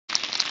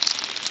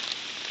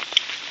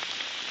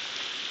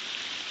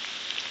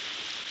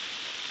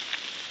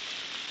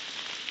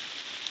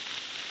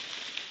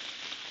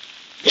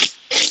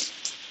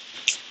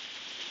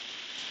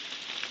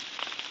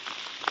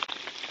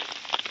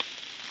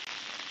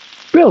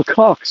Bill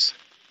Cox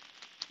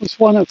was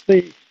one of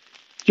the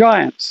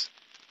giants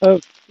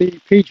of the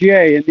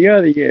PGA in the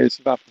early years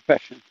of our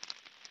profession.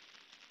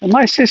 And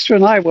my sister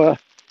and I were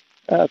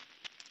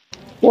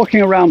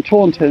walking around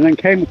Taunton and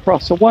came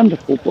across a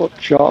wonderful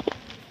bookshop,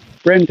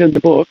 Brendan the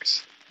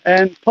Books,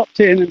 and popped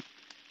in. And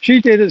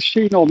she did as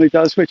she normally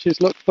does, which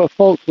is look for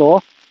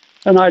folklore,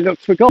 and I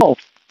looked for golf.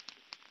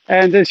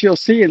 And as you'll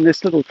see in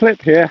this little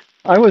clip here,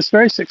 I was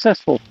very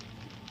successful.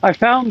 I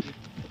found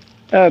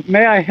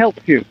May I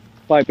Help You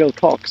by Bill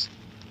Cox.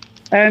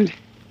 And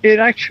it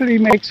actually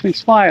makes me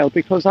smile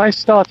because I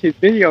started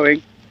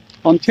videoing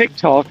on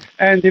TikTok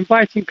and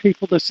inviting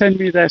people to send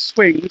me their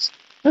swings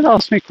and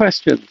ask me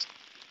questions.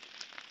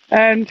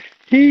 And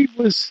he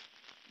was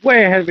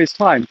way ahead of his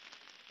time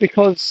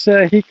because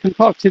he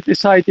concocted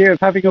this idea of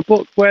having a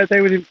book where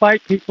they would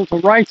invite people to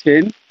write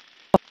in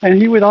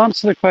and he would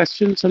answer the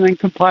questions and then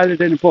compile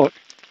it in a book.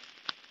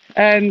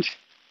 And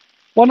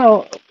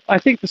I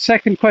think the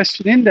second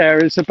question in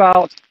there is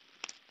about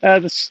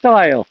the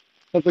style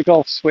of the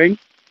golf swing.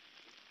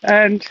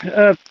 And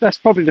that's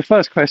probably the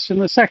first question.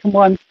 The second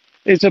one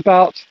is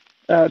about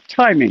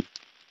timing.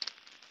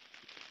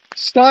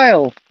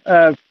 Style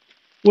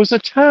was a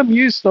term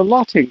used a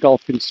lot in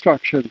golf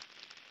instruction.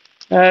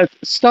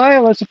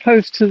 Style as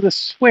opposed to the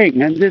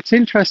swing. And it's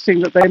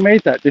interesting that they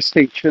made that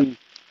distinction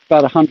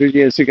about 100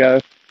 years ago.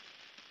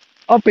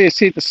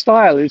 Obviously, the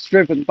style is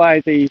driven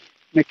by the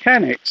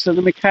mechanics, and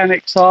the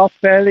mechanics are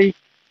fairly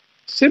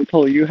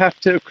simple. You have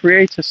to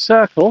create a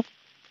circle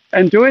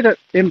and do it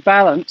in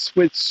balance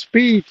with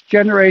speed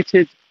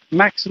generated,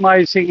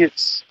 maximizing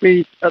its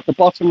speed at the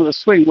bottom of the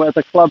swing where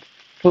the club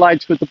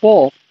collides with the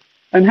ball,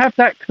 and have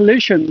that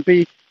collision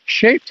be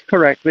shaped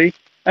correctly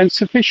and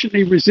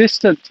sufficiently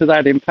resistant to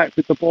that impact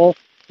with the ball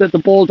that the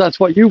ball does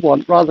what you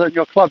want rather than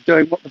your club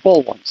doing what the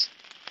ball wants.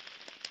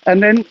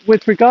 And then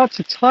with regard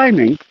to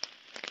timing,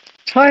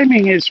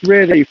 timing is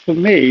really, for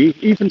me,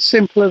 even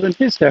simpler than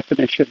his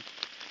definition.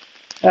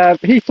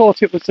 He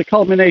thought it was the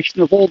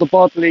culmination of all the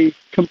bodily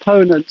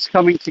components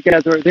coming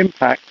together at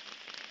impact.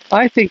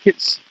 I think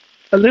it's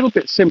a little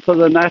bit simpler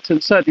than that,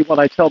 and certainly what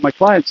I tell my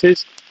clients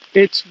is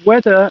it's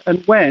whether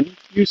and when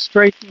you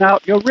straighten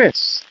out your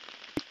wrists.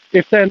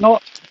 If they're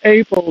not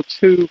able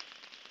to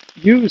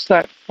use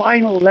that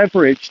final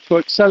leverage to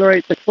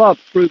accelerate the club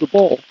through the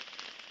ball,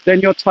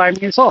 then your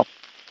timing is off.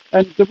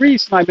 And the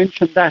reason I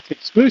mentioned that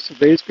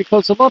exclusively is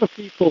because a lot of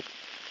people,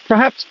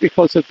 perhaps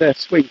because of their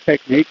swing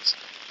techniques,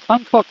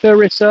 uncock their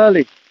wrists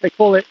early. They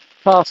call it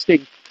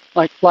casting,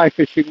 like fly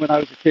fishing when I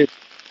was a kid.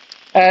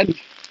 And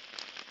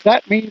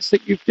that means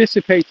that you've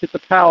dissipated the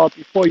power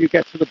before you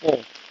get to the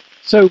ball.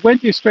 So when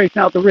do you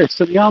straighten out the wrists?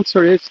 And the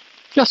answer is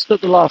just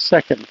at the last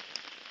second.